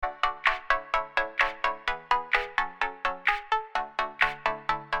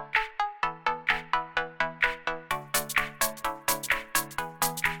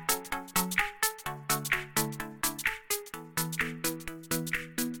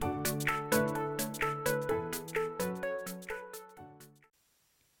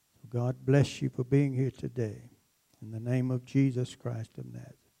God bless you for being here today. In the name of Jesus Christ of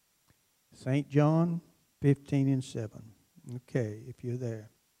Nazareth. St. John 15:7. Okay, if you're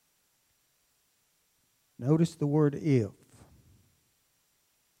there. Notice the word if.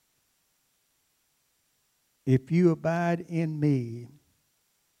 If you abide in me,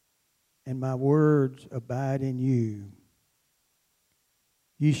 and my words abide in you,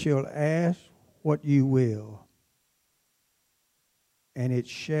 you shall ask what you will, and it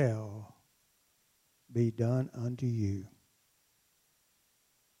shall be done unto you.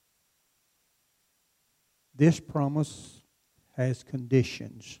 This promise has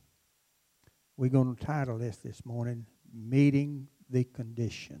conditions. We're going to title this morning, Meeting the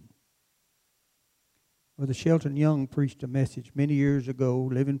Condition. Brother Shelton Young preached a message many years ago,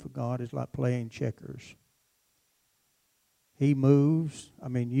 living for God is like playing checkers. You move,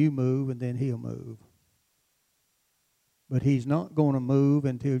 and then he'll move. But he's not going to move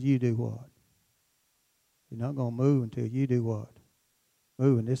until you do what? He's not going to move until you do what?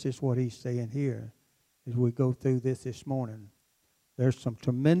 Move. And this is what he's saying here as we go through this morning. There's some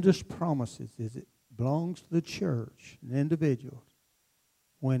tremendous promises as it belongs to the church and individuals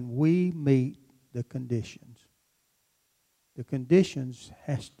when we meet the conditions. The conditions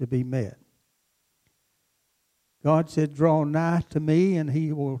has to be met. God said, draw nigh to me, and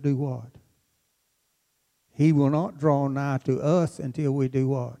he will do what? He will not draw nigh to us until we do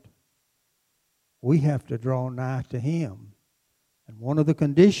what? We have to draw nigh to him. And one of the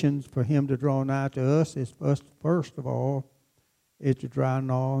conditions for him to draw nigh to us is first of all, is to draw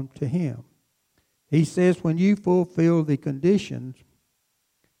nigh to him. He says, when you fulfill the conditions,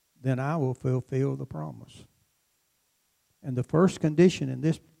 then I will fulfill the promise. And the first condition in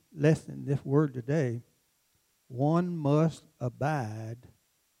this lesson, this word today, one must abide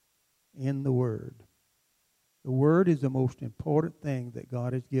in the Word. The Word is the most important thing that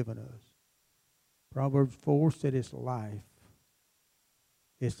God has given us. Proverbs 4 said it's life.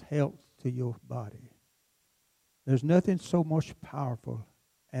 It's health to your body. There's nothing so much powerful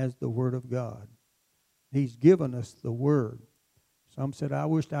as the Word of God. He's given us the Word. Some said, I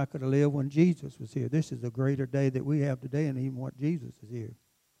wished I could have lived when Jesus was here. This is a greater day that we have today than even what Jesus is here.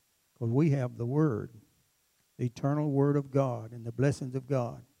 Because we have the Word. The eternal Word of God and the blessings of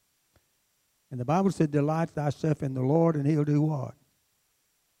God. And the Bible said, delight thyself in the Lord, and he'll do what?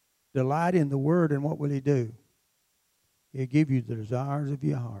 Delight in the Word, and what will he do? He'll give you the desires of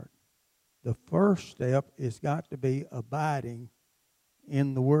your heart. The first step is got to be abiding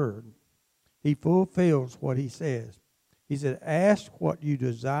in the Word. He fulfills what he says. He said, ask what you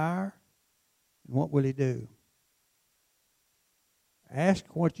desire, and what will he do?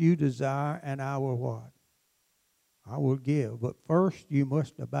 Ask what you desire, and I will what? I will give. But first you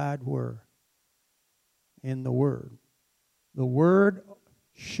must abide where? In the Word. The Word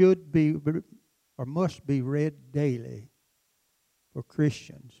should be or must be read daily for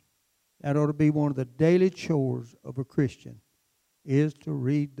Christians. That ought to be one of the daily chores of a Christian, is to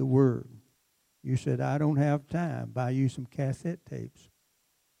read the Word. You said, I don't have time. Buy you some cassette tapes.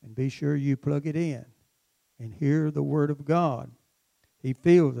 And be sure you plug it in and hear the Word of God. He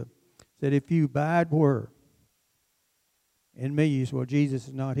feels it. Said, if you abide where? In me, you say, well, Jesus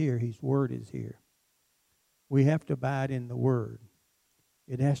is not here. His Word is here. We have to abide in the Word.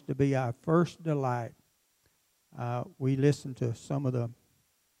 It has to be our first delight. We listened to some of the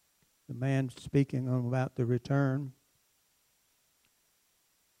man speaking about the return.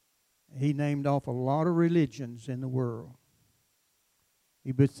 He named off a lot of religions in the world.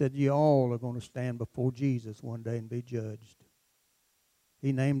 He said, you all are going to stand before Jesus one day and be judged.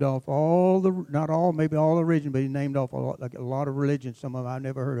 He named off not all, maybe all the religions, but he named off a lot of religions, some of them I've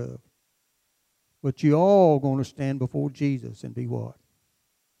never heard of. But you all going to stand before Jesus and be what?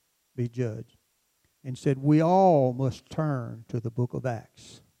 Be judged. And said, we all must turn to the book of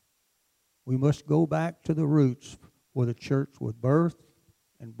Acts. We must go back to the roots where the church was birthed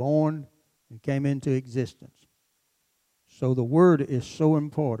and born and came into existence. So the Word is so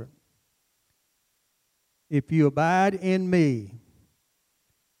important. If you abide in me,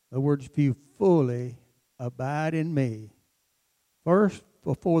 in other words, if you fully abide in me, first,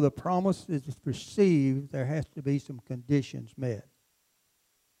 before the promise is received, there has to be some conditions met.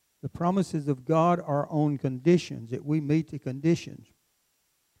 The promises of God are on conditions, that we meet the conditions.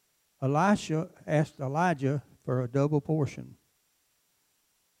 Elisha asked Elijah for a double portion.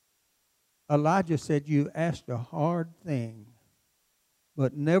 Elijah said, you asked a hard thing,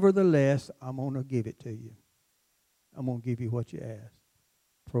 but nevertheless, I'm going to give it to you. I'm going to give you what you asked,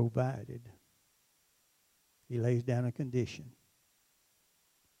 provided. He lays down a condition.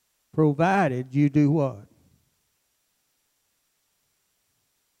 Provided you do what?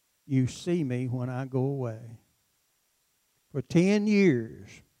 you see me when I go away. For 10 years,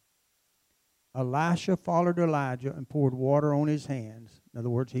 Elisha followed Elijah and poured water on his hands. In other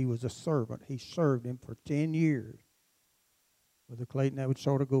words, he was a servant. He served him for 10 years. Brother Clayton, that would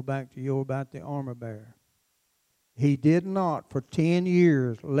sort of go back to you about the armor bearer. He did not for 10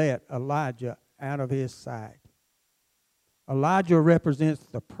 years let Elijah out of his sight. Elijah represents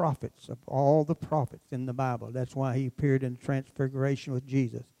the prophets of all the prophets in the Bible. That's why he appeared in the Transfiguration with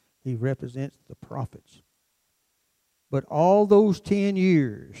Jesus. He represents the prophets. But all those 10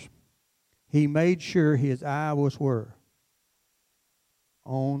 years, he made sure his eye was where?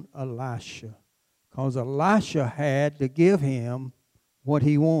 On Elisha. Because Elisha had to give him what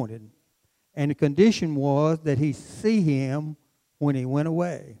he wanted. And the condition was that he see him when he went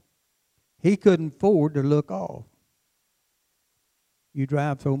away. He couldn't afford to look off. You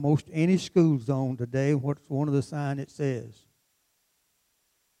drive through most any school zone today, what's one of the signs it says?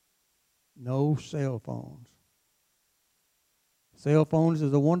 No cell phones. Cell phones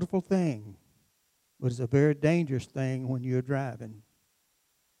is a wonderful thing, but it's a very dangerous thing when you're driving.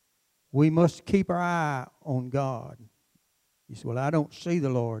 We must keep our eye on God. You say, well, I don't see the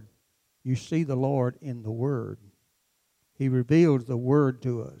Lord. You see the Lord in the Word. He reveals the Word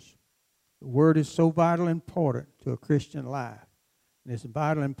to us. The Word is so vital and important to a Christian life. And it's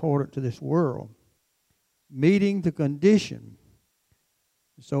vital and important to this world. Meeting the condition.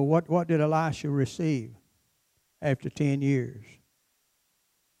 So what did Elisha receive after 10 years?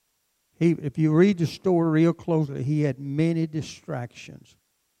 If you read the story real closely, he had many distractions.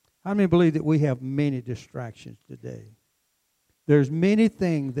 How many believe that we have many distractions today? There's many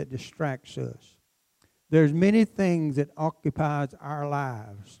things that distracts us. There's many things that occupies our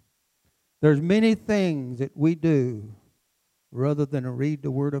lives. There's many things that we do rather than to read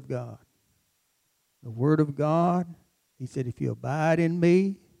the Word of God. The Word of God, he said, if you abide in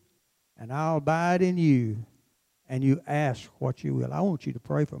me and I'll abide in you, and you ask what you will. I want you to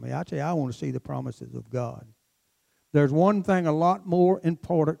pray for me. I tell you, I want to see the promises of God. There's one thing a lot more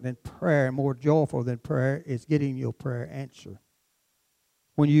important than prayer, more joyful than prayer, is getting your prayer answered.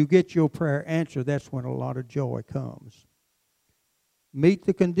 When you get your prayer answered, that's when a lot of joy comes. Meet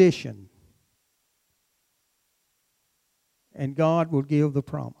the condition, and God will give the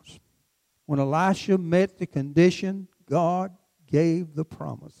promise. When Elisha met the condition, God gave the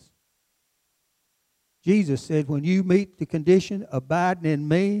promise. Jesus said, when you meet the condition, abiding in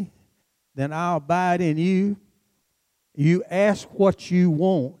me, then I'll abide in you. You ask what you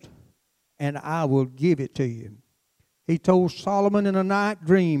want, and I will give it to you. He told Solomon in a night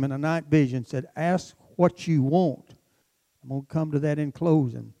dream, in a night vision, said, ask what you want. I'm going to come to that in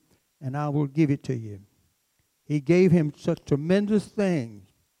closing, and I will give it to you. He gave him such tremendous things,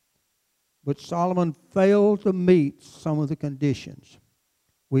 but Solomon failed to meet some of the conditions.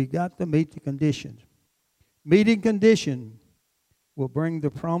 We got to meet the conditions. Meeting condition will bring the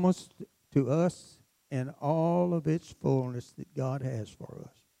promise to us and all of its fullness that God has for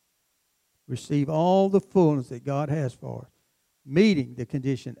us. Receive all the fullness that God has for us. Meeting the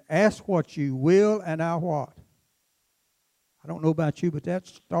condition. Ask what you will and I'll what? I don't know about you, but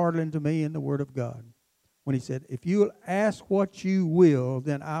that's startling to me in the Word of God. When he said, if you'll ask what you will,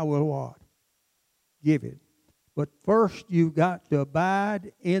 then I will what? Give it. But first you've got to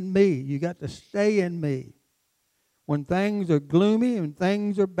abide in me. You got to stay in me. When things are gloomy and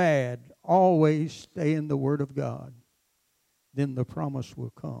things are bad, always stay in the Word of God. Then the promise will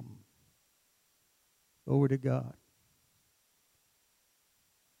come. Glory to God.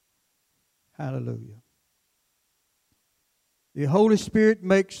 Hallelujah. The Holy Spirit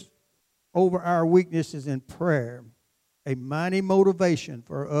makes over our weaknesses in prayer a mighty motivation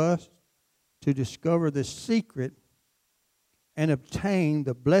for us to discover the secret and obtain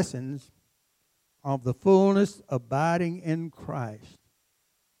the blessings of the fullness abiding in Christ.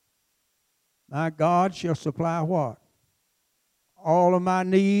 My God shall supply what? All of my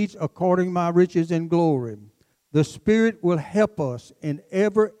needs according to my riches and glory. The Spirit will help us in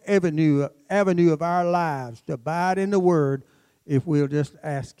every avenue of our lives to abide in the Word if we'll just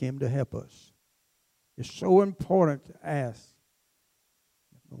ask Him to help us. It's so important to ask.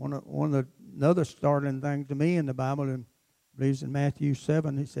 Another startling thing to me in the Bible, and I believe it's in Matthew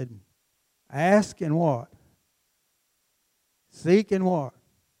 7, he said, ask and what? Seek and what?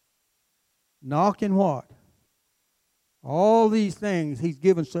 Knock and what? All these things, He's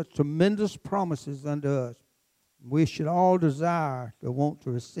given such tremendous promises unto us. We should all desire to want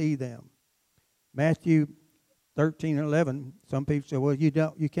to receive them. Matthew 13:11. Some people say, "Well,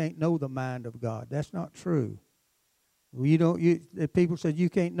 you can't know the mind of God." That's not true. People said you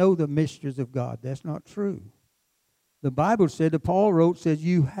can't know the mysteries of God. That's not true. The Bible said, that Paul wrote, says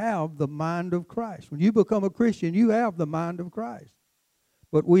you have the mind of Christ. When you become a Christian, you have the mind of Christ.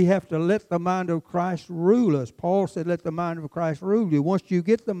 But we have to let the mind of Christ rule us. Paul said, let the mind of Christ rule you. Once you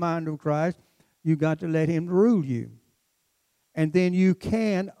get the mind of Christ, you got to let him rule you. And then you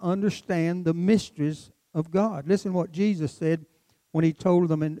can understand the mysteries of God. Listen what Jesus said when he told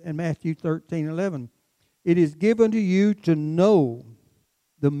them in Matthew 13:11. It is given to you to know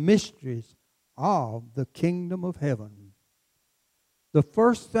the mysteries of the kingdom of heaven. The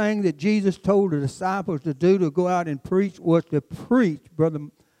first thing that Jesus told the disciples to do to go out and preach was to preach, Brother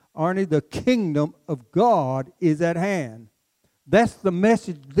Arnie, the kingdom of God is at hand. That's the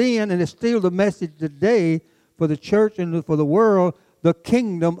message then, and it's still the message today for the church and for the world. The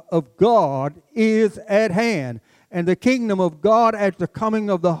kingdom of God is at hand. And the kingdom of God at the coming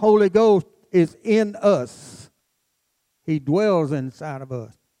of the Holy Ghost is in us. He dwells inside of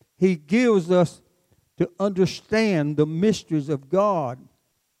us. He gives us to understand the mysteries of God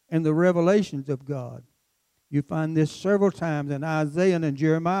and the revelations of God. You find this several times in Isaiah and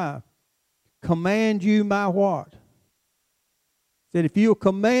Jeremiah. Command you my what? Said, if you'll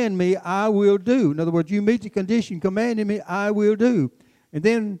command me, I will do. In other words, you meet the condition commanding me, I will do. And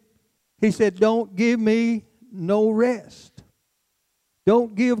then he said, don't give me no rest.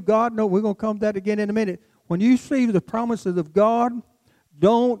 Don't give God no, we're going to come to that again in a minute. When you see the promises of God,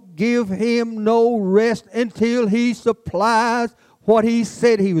 don't give him no rest until he supplies what he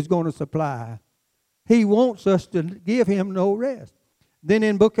said he was going to supply. He wants us to give him no rest. Then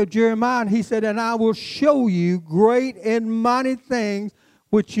in book of Jeremiah, he said, and I will show you great and mighty things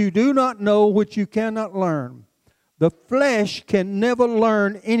which you do not know, which you cannot learn. The flesh can never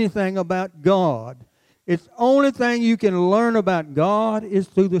learn anything about God. It's the only thing you can learn about God is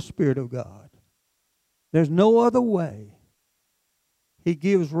through the Spirit of God. There's no other way. He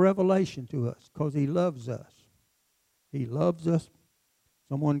gives revelation to us because he loves us. He loves us.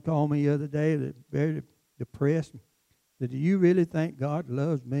 Someone called me the other day, very depressed. Said, do you really think God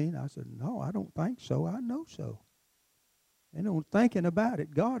loves me? And I said, no, I don't think so. I know so. And I'm thinking about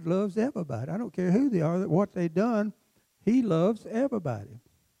it. God loves everybody. I don't care who they are, what they've done. He loves everybody.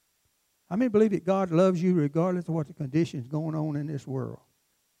 How many believe that God loves you regardless of what the conditions going on in this world?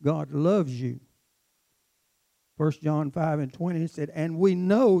 God loves you. 1 John 5:20 said, and we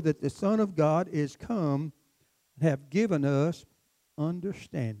know that the Son of God is come and have given us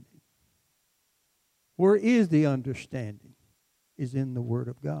understanding. Where is the understanding? Is in the Word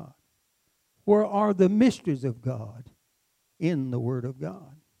of God. Where are the mysteries of God? In the Word of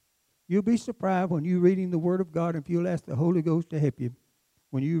God. You'll be surprised when you're reading the Word of God, if you'll ask the Holy Ghost to help you,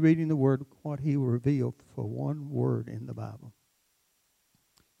 when you're reading the Word, what he will reveal for one word in the Bible.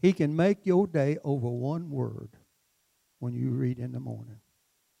 He can make your day over one word when you read in the morning.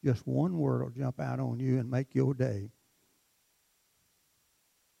 Just one word will jump out on you and make your day.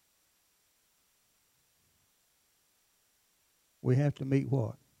 We have to meet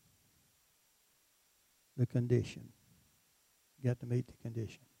what? The condition. You got to meet the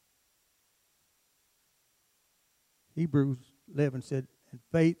condition. Hebrews 11 said, and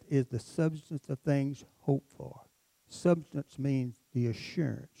faith is the substance of things hoped for. Substance means the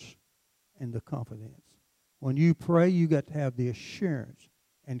assurance and the confidence. When you pray, you got to have the assurance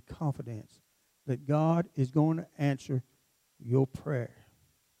and confidence that God is going to answer your prayer.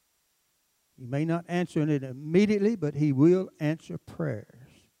 He may not answer it immediately, but he will answer prayers.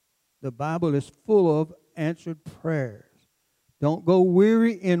 The Bible is full of answered prayers. Don't go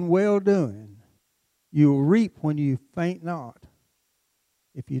weary in well-doing. You'll reap when you faint not.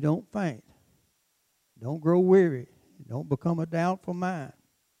 If you don't faint, don't grow weary. Don't become a doubtful mind.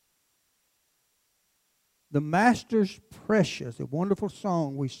 The Master's Precious, a wonderful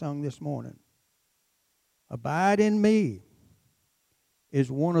song we sung this morning. Abide in me is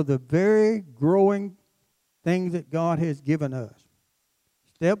one of the very growing things that God has given us.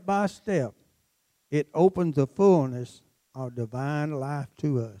 Step by step, it opens the fullness of divine life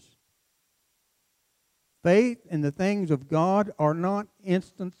to us. Faith in the things of God are not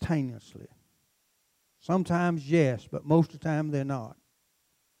instantaneously. Sometimes yes, but most of the time they're not.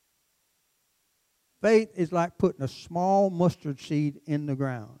 Faith is like putting a small mustard seed in the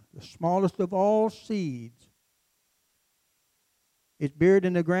ground. The smallest of all seeds. It's buried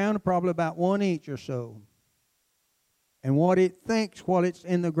in the ground probably about 1 inch or so. And what it thinks while it's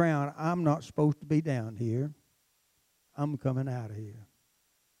in the ground, I'm not supposed to be down here. I'm coming out of here.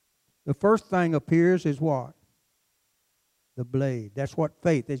 The first thing appears is what? The blade. That's what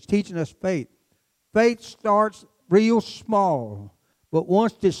faith. It's teaching us faith. Faith starts real small. But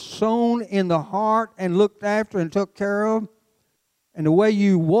once it's sown in the heart and looked after and took care of, and the way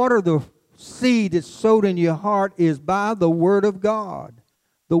you water the seed that's sowed in your heart is by the Word of God.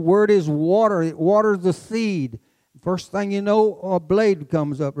 The Word is water. It waters the seed. First thing you know, a blade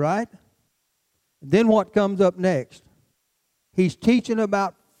comes up, right? Then what comes up next? He's teaching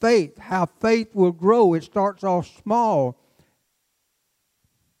about faith, how faith will grow. It starts off small.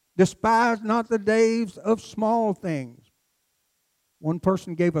 Despise not the days of small things. One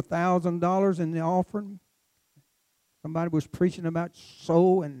person gave $1,000 in the offering. Somebody was preaching about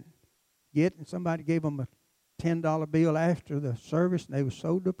sow and get, and somebody gave them a $10 bill after the service, and they were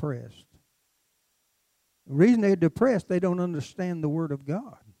so depressed. The reason they're depressed, they don't understand the Word of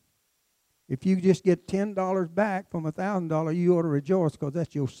God. If you just get $10 back from $1,000, you ought to rejoice because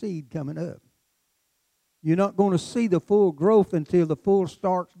that's your seed coming up. You're not going to see the full growth until the full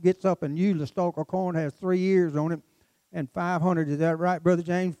stalk gets up, and usually a stalk of corn has 3 years on it, and 500, is that right, Brother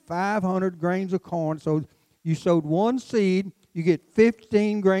James? 500 grains of corn. So you sowed one seed, you get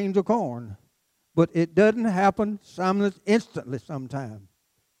 15 grains of corn. But it doesn't happen instantly sometimes.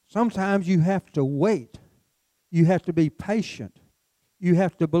 Sometimes you have to wait. You have to be patient. You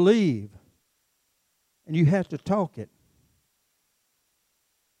have to believe. And you have to talk it.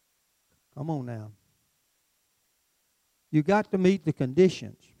 Come on now. You got to meet the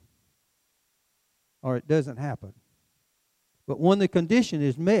conditions, or it doesn't happen. But when the condition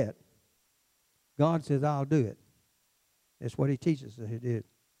is met, God says, I'll do it. That's what He teaches us to do.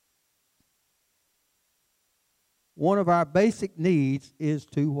 One of our basic needs is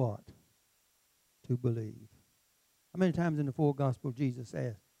to what? To believe. How many times in the four Gospels Jesus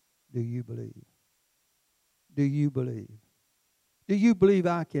asked, do you believe? Do you believe? Do you believe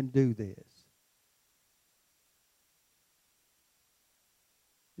I can do this?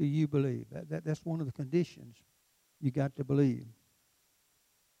 Do you believe? That's one of the conditions. You got to believe.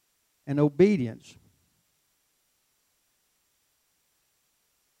 And obedience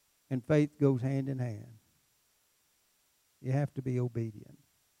and faith goes hand in hand. You have to be obedient.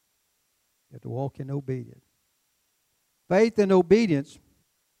 You have to walk in obedience. Faith and obedience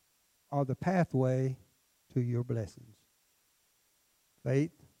are the pathway to your blessings.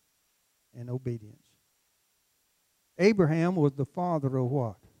 Faith and obedience. Abraham was the father of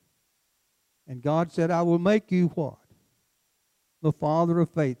what? And God said, I will make you what? The father of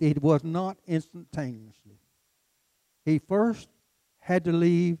faith. It was not instantaneously. He first had to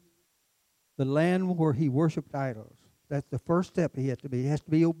leave the land where he worshiped idols. That's the first step he had to be. He has to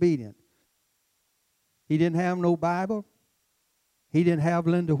be obedient. He didn't have no Bible. He didn't have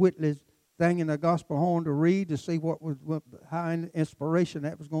Linda Whitley's thing in the gospel horn to read to see what how inspiration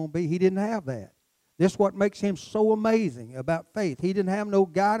that was going to be. He didn't have that. This is what makes him so amazing about faith. He didn't have no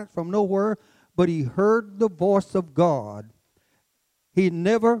guidance from nowhere, but he heard the voice of God. He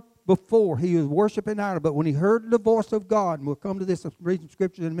never before, he was worshiping idols, but when he heard the voice of God, and we'll come to this reading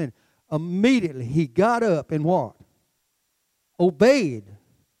scriptures in a minute, immediately he got up and what? Obeyed.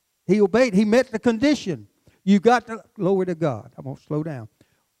 He obeyed. He met the condition. You got to, glory to God. I'm going to slow down.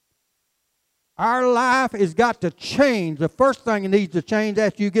 Our life has got to change. The first thing it needs to change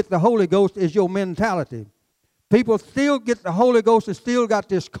after you get the Holy Ghost is your mentality. People still get the Holy Ghost and still got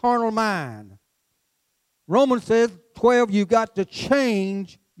this carnal mind. Romans says, 12, you got to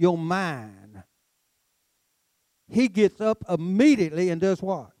change your mind. He gets up immediately and does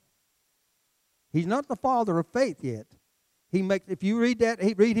what? He's not the father of faith yet. He makes, if you read that,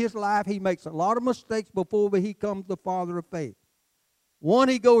 read his life, he makes a lot of mistakes before he becomes the father of faith. One,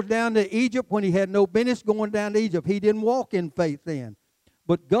 he goes down to Egypt when he had no business going down to Egypt. He didn't walk in faith then.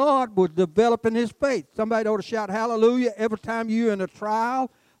 But God was developing his faith. Somebody ought to shout hallelujah every time you're in a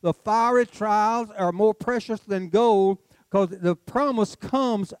trial. The fiery trials are more precious than gold because the promise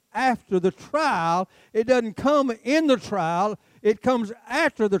comes after the trial. It doesn't come in the trial. It comes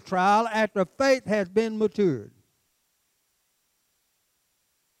after the trial, after faith has been matured.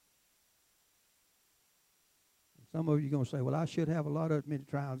 Some of you are going to say, well, I should have a lot of many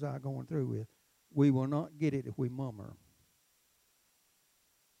trials I'm going through with. We will not get it if we murmur.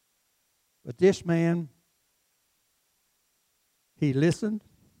 But this man, he listened.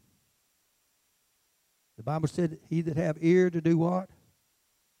 The Bible said, he that have ear to do what?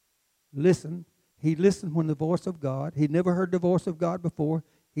 Listen. He listened when the voice of God. He'd never heard the voice of God before.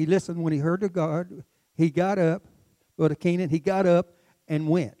 He listened when he heard the God. He got up, Brother Keenan, he got up and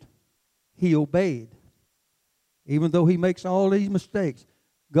went. He obeyed. Even though he makes all these mistakes,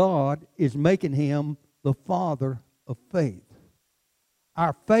 God is making him the father of faith.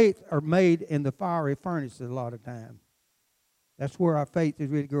 Our faith are made in the fiery furnace a lot of times. That's where our faith is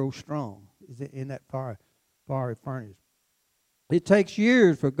really grows strong, is in that fiery furnace. It takes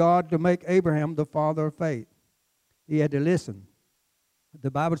years for God to make Abraham the father of faith. He had to listen.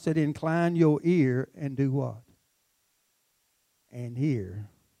 The Bible said, incline your ear and do what? And hear.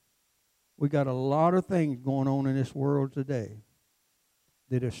 We got a lot of things going on in this world today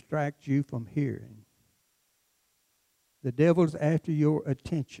that distract you from hearing. The devil's after your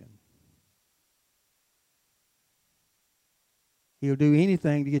attention. He'll do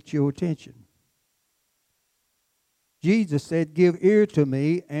anything to get your attention. Jesus said, give ear to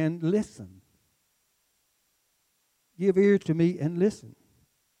me and listen. Give ear to me and listen.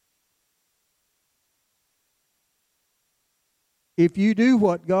 If you do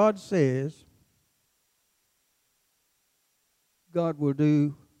what God says, God will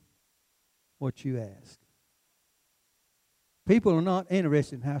do what you ask. People are not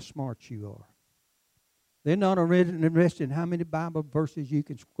interested in how smart you are. They're not interested in how many Bible verses you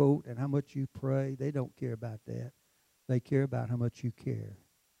can quote and how much you pray. They don't care about that. They care about how much you care.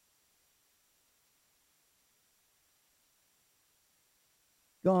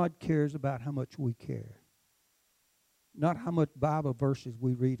 God cares about how much we care. Not how much Bible verses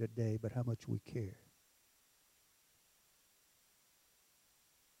we read a day, but how much we care.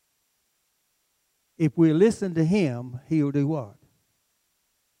 If we listen to Him, He'll do what?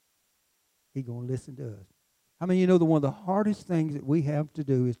 He's going to listen to us. How many of you know that one of the hardest things that we have to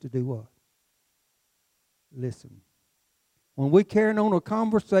do is to do what? Listen. When we're carrying on a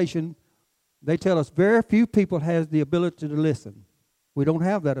conversation, they tell us very few people has the ability to listen. We don't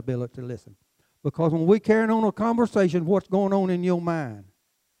have that ability to listen. Because when we're carrying on a conversation, what's going on in your mind?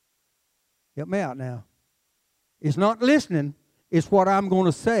 Help me out now. It's not listening. It's what I'm going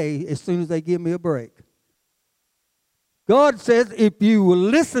to say as soon as they give me a break. God says, if you will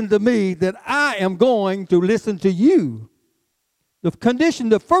listen to me, that I am going to listen to you.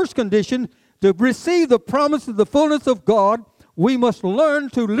 The first condition, to receive the promise of the fullness of God, we must learn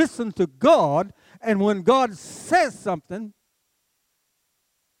to listen to God. And when God says something,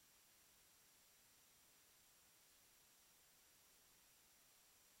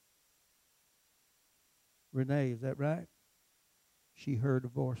 Renee, is that right? She heard a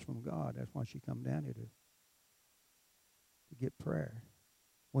voice from God. That's why she come down here to get prayer.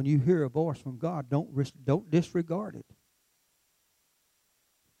 When you hear a voice from God, don't disregard it.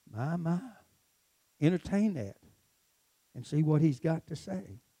 My. Entertain that and see what He's got to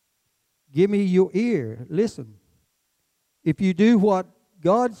say. Give me your ear. Listen. If you do what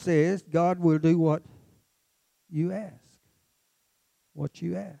God says, God will do what you ask. What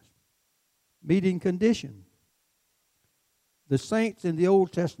you ask. Meeting condition. The saints in the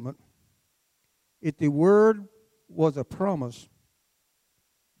Old Testament, if the word was a promise,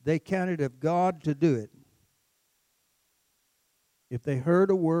 they counted of God to do it. If they heard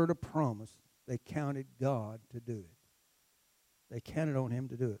a word of promise, they counted God to do it. They counted on Him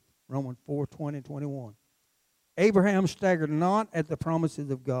to do it. Romans 4:20 and 21. Abraham staggered not at the promises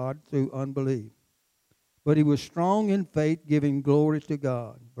of God through unbelief, but he was strong in faith, giving glory to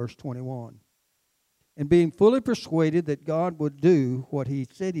God. Verse 21. And being fully persuaded that God would do what He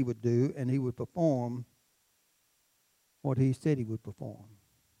said He would do, and He would perform what He said He would perform.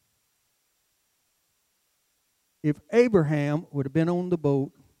 If Abraham would have been on the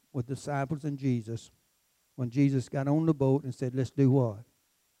boat with disciples and Jesus, when Jesus got on the boat and said, let's do what?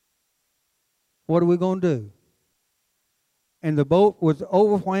 What are we going to do? And the boat was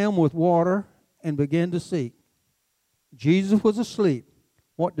overwhelmed with water and began to sink. Jesus was asleep.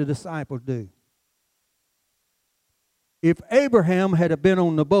 What did the disciples do? If Abraham had been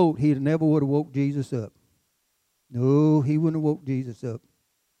on the boat, he never would have woke Jesus up. No, he wouldn't have woke Jesus up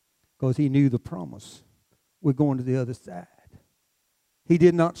because he knew the promise. We're going to the other side. He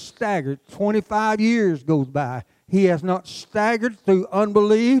did not stagger. 25 years goes by. He has not staggered through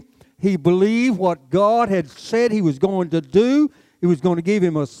unbelief. He believed what God had said He was going to do. He was going to give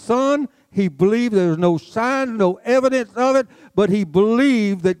him a son. He believed there was no sign, no evidence of it, but he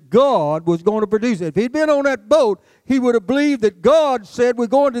believed that God was going to produce it. If he'd been on that boat, he would have believed that God said we're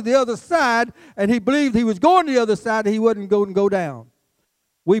going to the other side, and he believed he was going to the other side and he wasn't going to go down.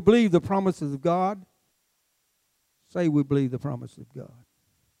 We believe the promises of God. Say we believe the promises of God.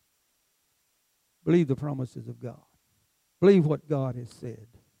 Believe the promises of God. Believe what God has said.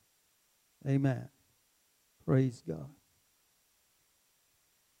 Amen. Praise God.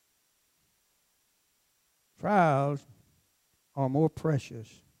 Trials are more precious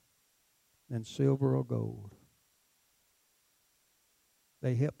than silver or gold.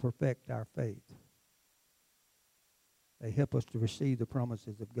 They help perfect our faith. They help us to receive the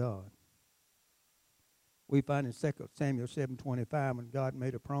promises of God. We find in 2 Samuel 7:25, when God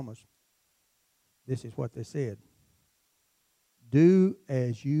made a promise, this is what they said. Do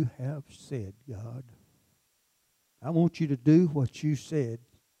as you have said, God. I want you to do what you said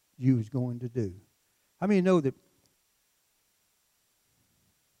you was going to do. How many know that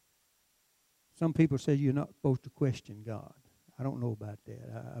some people say you're not supposed to question God? I don't know about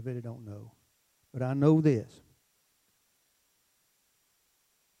that. I really don't know. But I know this.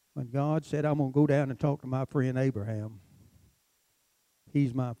 When God said, I'm going to go down and talk to my friend Abraham,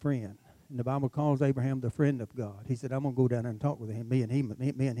 he's my friend. And the Bible calls Abraham the friend of God. He said, I'm going to go down there and talk with him. Me and him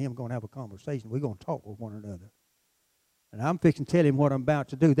are going to have a conversation. We're going to talk with one another. And I'm fixing to tell him what I'm about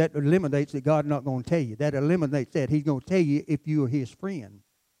to do. That eliminates that God's not going to tell you. That eliminates that. He's going to tell you if you are his friend.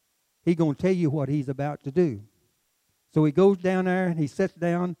 He's going to tell you what he's about to do. So he goes down there and he sits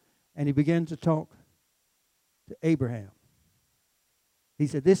down and he begins to talk to Abraham. He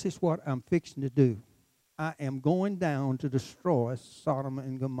said, this is what I'm fixing to do. I am going down to destroy Sodom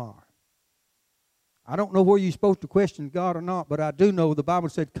and Gomorrah. I don't know where you're supposed to question God or not, but I do know the Bible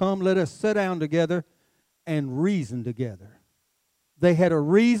said, come, let us sit down together and reason together. They had a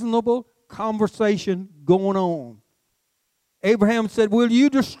reasonable conversation going on. Abraham said, will you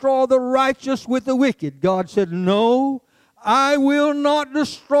destroy the righteous with the wicked? God said, no, I will not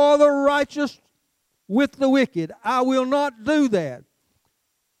destroy the righteous with the wicked. I will not do that.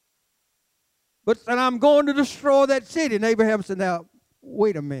 But and I'm going to destroy that city. And Abraham said, now,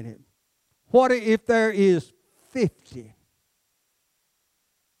 wait a minute. What if there is 50?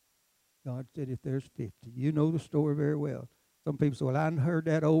 God said, if there's 50. You know the story very well. Some people say, well, I heard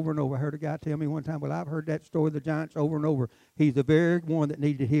that over and over. I heard a guy tell me one time, well, I've heard that story of the giants over and over. He's the very one that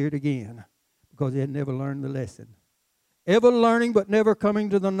needed to hear it again because he had never learned the lesson. Ever learning but never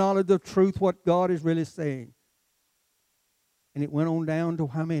coming to the knowledge of truth, what God is really saying. And it went on down to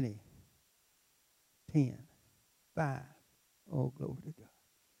how many? 10. 5. Oh, glory to God.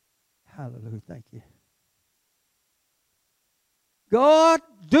 Hallelujah. Thank you. God,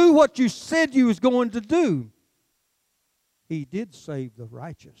 do what you said you was going to do. He did save the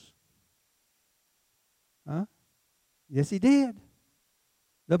righteous. Huh? Yes, he did.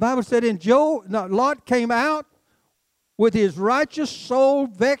 The Bible said Lot came out with his righteous soul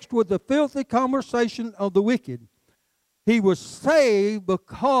vexed with the filthy conversation of the wicked. He was saved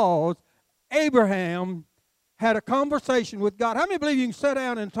because Abraham had a conversation with God. How many believe you can sit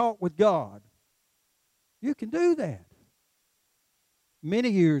down and talk with God? You can do that. Many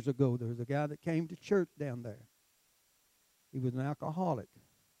years ago, there was a guy that came to church down there. He was an alcoholic.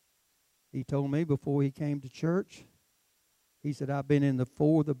 He told me before he came to church, he said, I've been in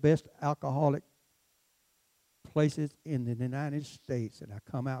 4 of the best alcoholic places in the United States, and I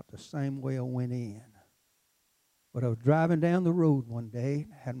come out the same way I went in. But I was driving down the road one day,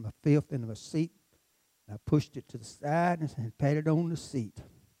 had my fifth in my seat, and I pushed it to the side and patted on the seat.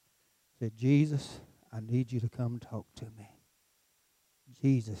 Said, Jesus, I need you to come talk to me.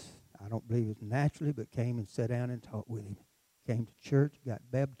 Jesus, I don't believe it naturally, but came and sat down and talked with him. Came to church, got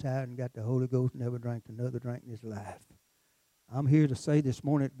baptized, and got the Holy Ghost, never drank another drink in his life. I'm here to say this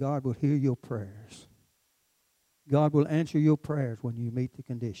morning that God will hear your prayers. God will answer your prayers when you meet the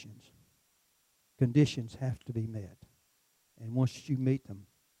conditions. Conditions have to be met. And once you meet them,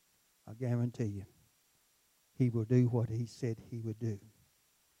 I guarantee you, he will do what he said he would do.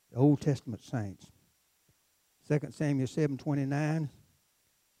 The Old Testament saints. 2 Samuel 7:29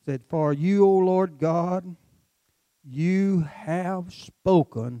 said, for you, O Lord God, you have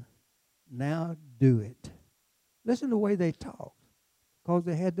spoken, now do it. Listen to the way they talked, because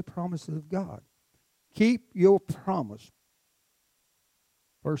they had the promises of God. Keep your promise.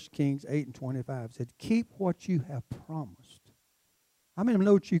 1 Kings 8:25 said, keep what you have promised. How many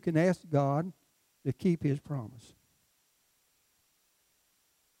know you can ask God to keep his promise?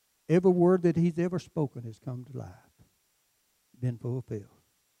 Every word that he's ever spoken has come to life, been fulfilled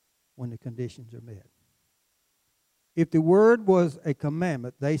when the conditions are met. If the word was a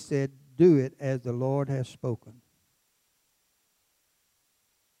commandment, they said, do it as the Lord has spoken.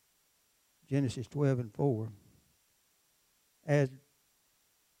 Genesis 12:4. As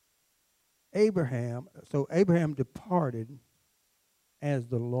Abraham departed as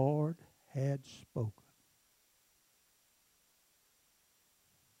the Lord had spoken.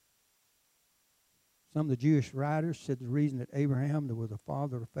 Some of the Jewish writers said the reason that Abraham was a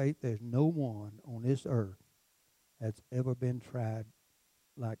father of faith, there's no one on this earth that's ever been tried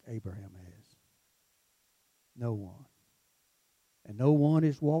like Abraham has. No one. And no one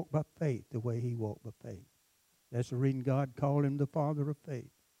has walked by faith the way he walked by faith. That's the reason God called him the father of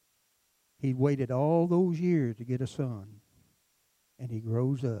faith. He waited all those years to get a son. And he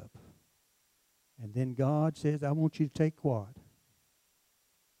grows up. And then God says, I want you to take what?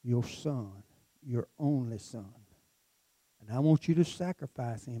 Your son, your only son. And I want you to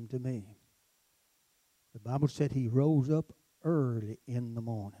sacrifice him to me. The Bible said he rose up early in the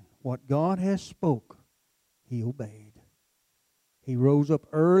morning. What God has spoke, he obeyed. He rose up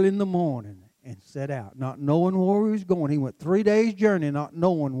early in the morning and set out, not knowing where he was going. He went 3 days' journey not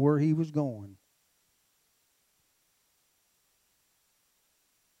knowing where he was going.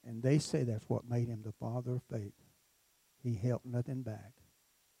 And they say that's what made him the father of faith. He held nothing back.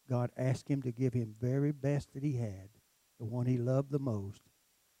 God asked him to give him very best that he had, the one he loved the most.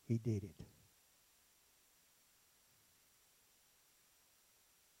 He did it.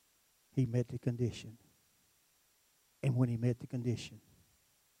 He met the condition. And when he met the condition,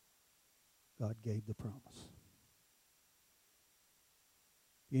 God gave the promise.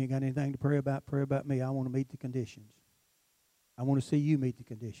 If you ain't got anything to pray about me. I want to meet the conditions. I want to see you meet the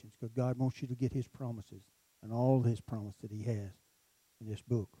conditions because God wants you to get his promises and all his promise that he has in this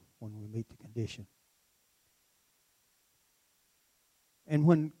book when we meet the condition. And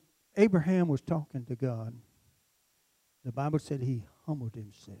when Abraham was talking to God, the Bible said he humbled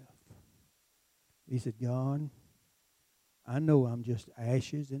himself. He said, God, I know I'm just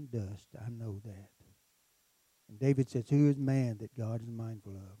ashes and dust. I know that. And David says, who is man that God is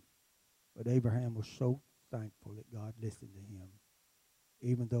mindful of? But Abraham was so thankful that God listened to him.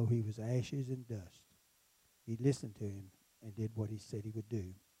 Even though he was ashes and dust, he listened to him and did what he said he would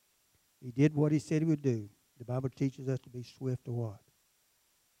do. He did what he said he would do. The Bible teaches us to be swift to what?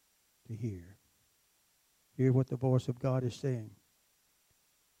 To hear. Hear what the voice of God is saying.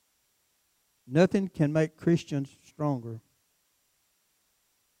 Nothing can make Christians stronger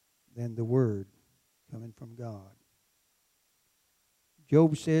than the word coming from God.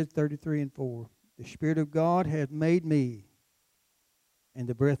 Job says 33:4, the Spirit of God hath made me, and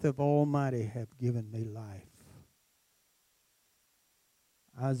the breath of Almighty hath given me life.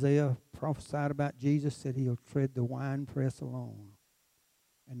 Isaiah prophesied about Jesus, said he'll tread the winepress alone.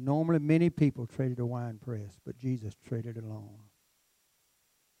 And normally many people treaded a winepress, but Jesus treaded it alone.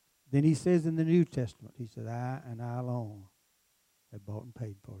 Then he says in the New Testament, he said, I and I alone have bought and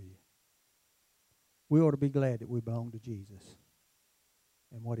paid for you. We ought to be glad that we belong to Jesus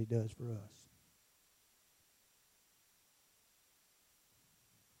and what he does for us.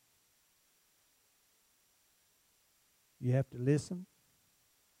 You have to listen.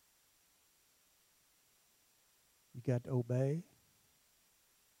 You got to obey.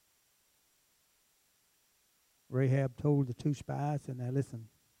 Rahab told the two spies, and now listen,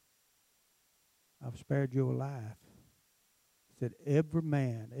 I've spared your life. He said, every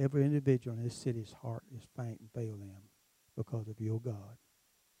man, every individual in this city's heart is faint and fail them because of your God,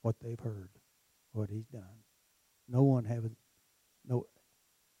 what they've heard, what he's done. No one has no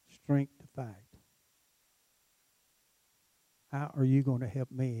strength to fight. How are you going to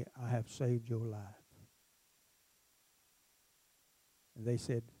help me? I have saved your life. And they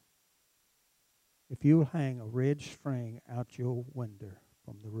said, if you'll hang a red string out your window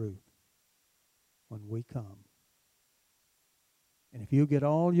from the roof when we come, and if you'll get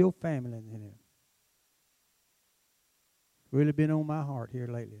all your family in it, it's really been on my heart here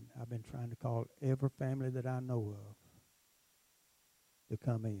lately. I've been trying to call every family that I know of to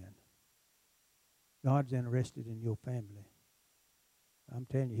come in. God's interested in your family. I'm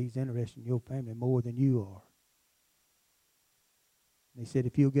telling you, he's interested in your family more than you are. And he said,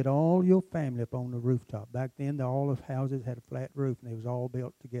 if you'll get all your family up on the rooftop. Back then, all of houses had a flat roof, and they was all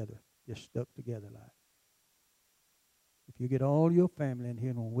built together, just stuck together like. If you get all your family in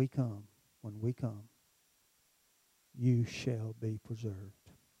here when we come, you shall be preserved.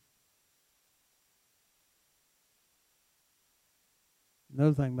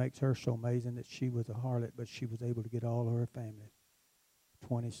 Another thing makes her so amazing that she was a harlot, but she was able to get all of her family,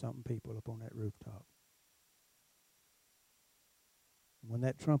 20-something people up on that rooftop. And when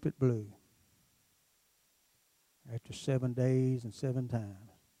that trumpet blew, after 7 days and 7 times,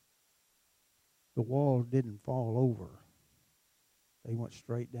 the walls didn't fall over. They went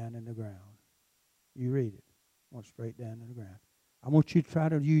straight down in the ground. You read it. Went straight down in the ground. I want you to try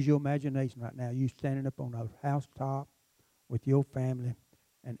to use your imagination right now. You standing up on a housetop with your family,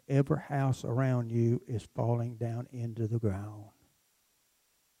 and every house around you is falling down into the ground.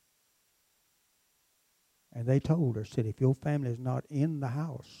 And they told her, said, if your family is not in the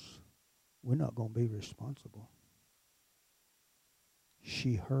house, we're not going to be responsible.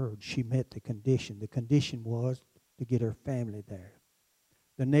 She heard. She met the condition. The condition was to get her family there.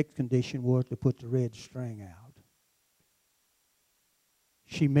 The next condition was to put the red string out.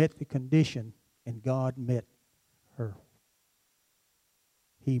 She met the condition, and God met her.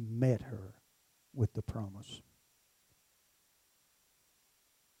 He met her with the promise.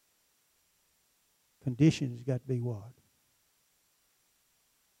 Conditions got to be what?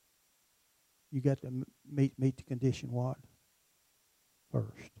 You got to meet the condition what?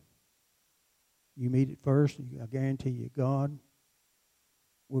 First. You meet it first, I guarantee you, God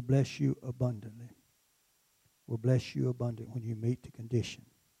will bless you abundantly. Will bless you abundantly when you meet the condition.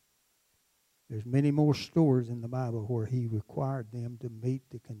 There's many more stories in the Bible where he required them to meet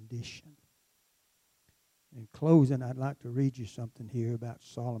the condition. In closing, I'd like to read you something here about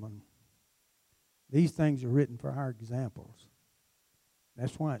Solomon. These things are written for our examples.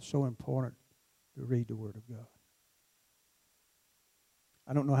 That's why it's so important to read the Word of God.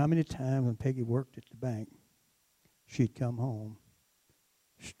 I don't know how many times when Peggy worked at the bank, she'd come home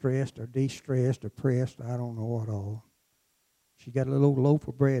stressed or de-stressed or pressed, I don't know what all. She got a little loaf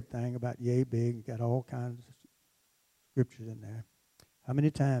of bread thing about yay big, got all kinds of scriptures in there. How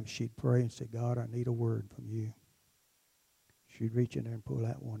many times she'd pray and say, God, I need a word from you. She'd reach in there and pull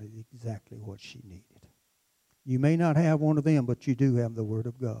out one of exactly what she needed. You may not have one of them, but you do have the Word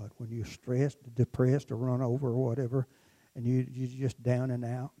of God. When you're stressed, depressed, or run over or whatever, and you're just down and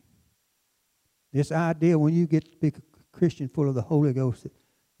out. This idea, when you get to be a Christian full of the Holy Ghost, that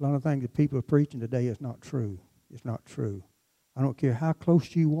a lot of things that people are preaching today is not true. It's not true. I don't care how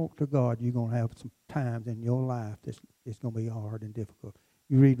close you walk to God, you're going to have some times in your life that's it's going to be hard and difficult.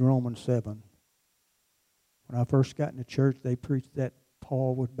 You read Romans 7. When I first got in the church, they preached that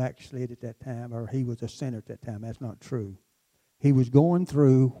Paul was backslid at that time, or he was a sinner at that time. That's not true. He was going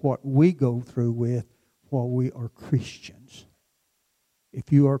through what we go through with while we are Christians.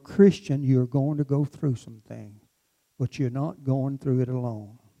 If you are a Christian, you're going to go through some things, but you're not going through it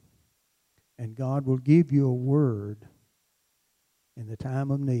alone. And God will give you a word in the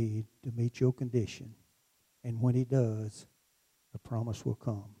time of need to meet your condition. And when he does, the promise will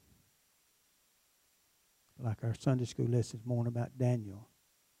come. Like our Sunday school lesson this morning about Daniel.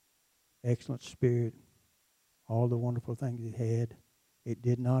 Excellent spirit, all the wonderful things he had. It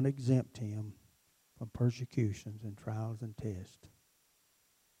did not exempt him from persecutions and trials and tests.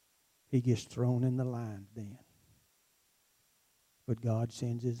 He gets thrown in the lion's den. But God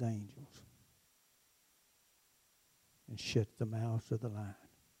sends his angels and shuts the mouths of the lion.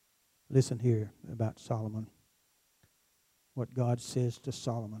 Listen here about Solomon. What God says to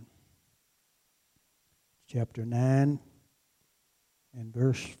Solomon. Chapter 9 and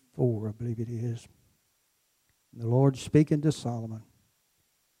verse 4, I believe it is. The Lord speaking to Solomon.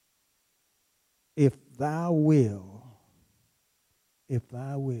 If thou will,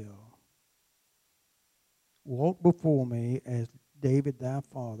 walk before me as David thy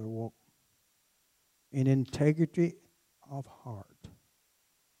father walked, in integrity of heart.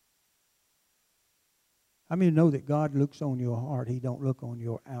 How many know that God looks on your heart? He don't look on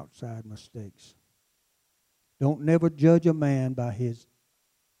your outside mistakes. Don't never judge a man by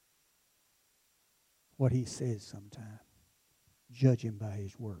what he says sometimes. Judge him by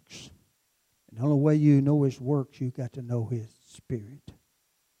his works. And the only way you know his works, you got to know his spirit.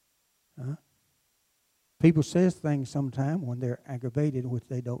 Huh? People says things sometimes when they're aggravated, which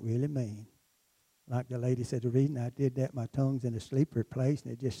they don't really mean. Like the lady said, the reason I did that, my tongue's in a sleeper place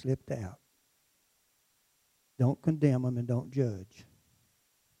and it just slipped out. Don't condemn them and don't judge.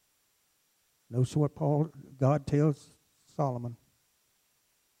 Notice what God tells Solomon.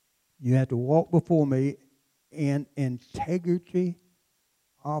 You have to walk before me in integrity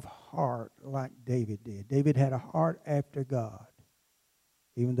of heart like David did. David had a heart after God,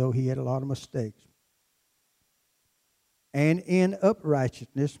 even though he had a lot of mistakes. And in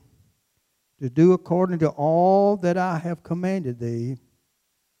uprightness, to do according to all that I have commanded thee,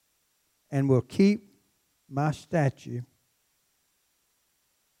 and will keep my statute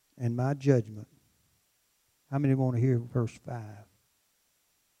and my judgment. How many want to hear verse 5?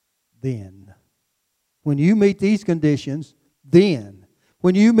 Then. When you meet these conditions, then.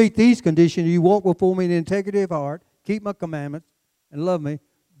 When you meet these conditions, you walk before me in integrity of heart, keep my commandments, and love me,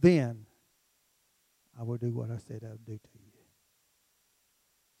 then I will do what I said I would do to you.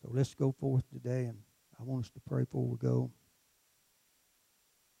 So let's go forth today, and I want us to pray before we go.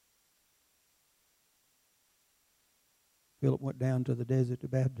 Philip went down to the desert to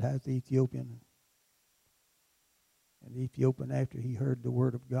baptize the Ethiopian. And the Ethiopian, after he heard the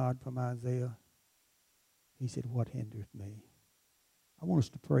word of God from Isaiah, he said, what hinders me? I want us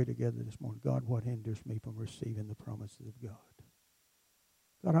to pray together this morning. God, what hinders me from receiving the promises of God?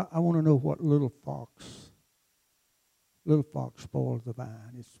 God, I want to know what little fox spoils the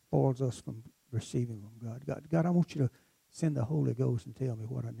vine. It spoils us from receiving from God. God, I want you to send the Holy Ghost and tell me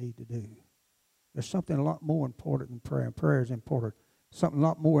what I need to do. There's something a lot more important than prayer, and prayer is important. Something a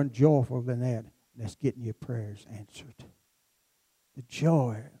lot more joyful than that, and that's getting your prayers answered. The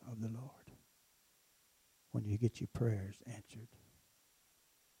joy of the Lord when you get your prayers answered.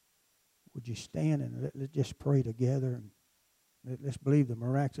 Would you stand and let's just pray together, and let's believe the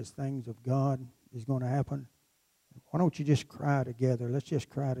miraculous things of God is going to happen. Why don't you just cry together? Let's just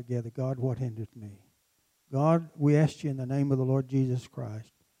cry together. God, what hindered me? God, we ask you in the name of the Lord Jesus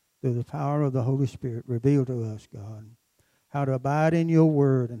Christ, through the power of the Holy Spirit, reveal to us, God, how to abide in your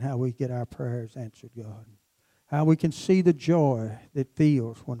word and how we get our prayers answered, God. How we can see the joy that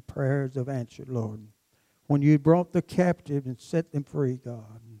feels when prayers have answered, Lord. When you brought the captive and set them free,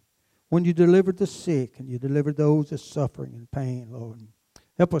 God. When you delivered the sick and you delivered those that are suffering and pain, Lord.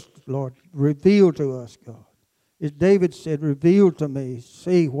 Help us, Lord. Reveal to us, God. As David said, reveal to me,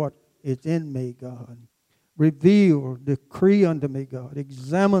 see what is in me, God. Reveal, decree unto me, God.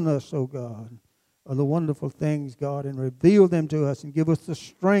 Examine us, O God, of the wonderful things, God, and reveal them to us and give us the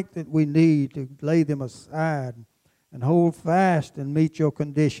strength that we need to lay them aside and hold fast and meet your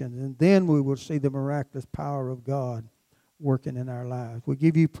conditions. And then we will see the miraculous power of God working in our lives. We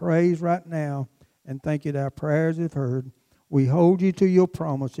give you praise right now and thank you that our prayers have heard. We hold you to your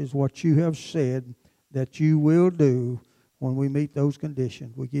promises, what you have said that you will do when we meet those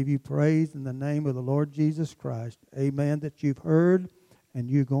conditions. We give you praise in the name of the Lord Jesus Christ. Amen, that you've heard and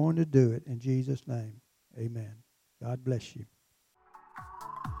you're going to do it in Jesus' name. Amen. God bless you.